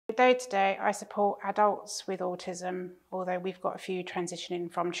Day to day, I support adults with autism, although we've got a few transitioning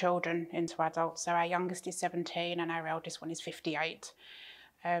from children into adults. So our youngest is 17 and our eldest one is 58.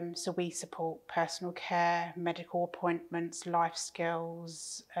 So we support personal care, medical appointments, life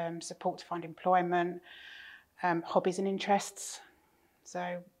skills, support to find employment, hobbies and interests.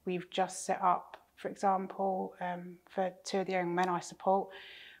 So we've just set up, for example, for two of the young men I support,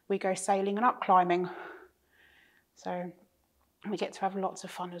 we go sailing and up climbing. So we get to have lots of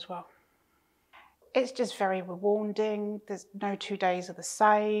fun as well. It's just very rewarding. There's no 2 days are the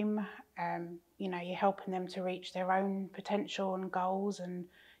same. You know, you're helping them to reach their own potential and goals and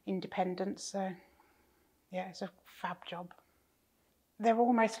independence. So yeah, it's a fab job. They're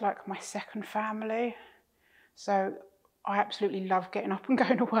almost like my second family. So I absolutely love getting up and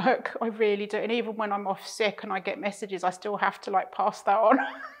going to work. I really do. And even when I'm off sick and I get messages, I still have to like pass that on.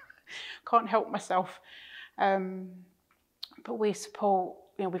 Can't help myself. But we support,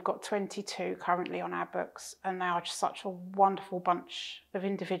 you know, we've got 22 currently on our books, and they are just such a wonderful bunch of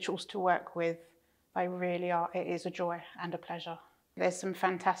individuals to work with. They really are. It is a joy and a pleasure. There's some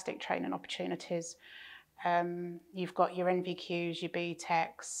fantastic training opportunities. You've got your NVQs, your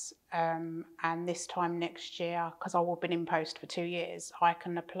BTECs, and this time next year, because I've been in post for 2 years, I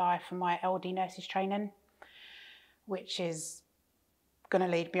can apply for my LD nurses training, which is going to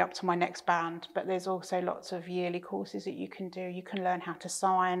lead me up to my next band. But there's also lots of yearly courses that you can do. You can learn how to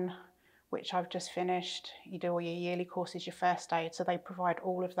sign, which I've just finished. You do all your yearly courses, your first aid, so they provide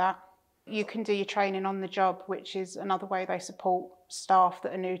all of that. You can do your training on the job, which is another way they support staff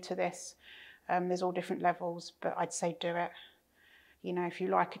that are new to this. There's all different levels, but I'd say do it. You know, if you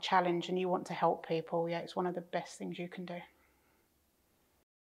like a challenge and you want to help people, yeah, it's one of the best things you can do.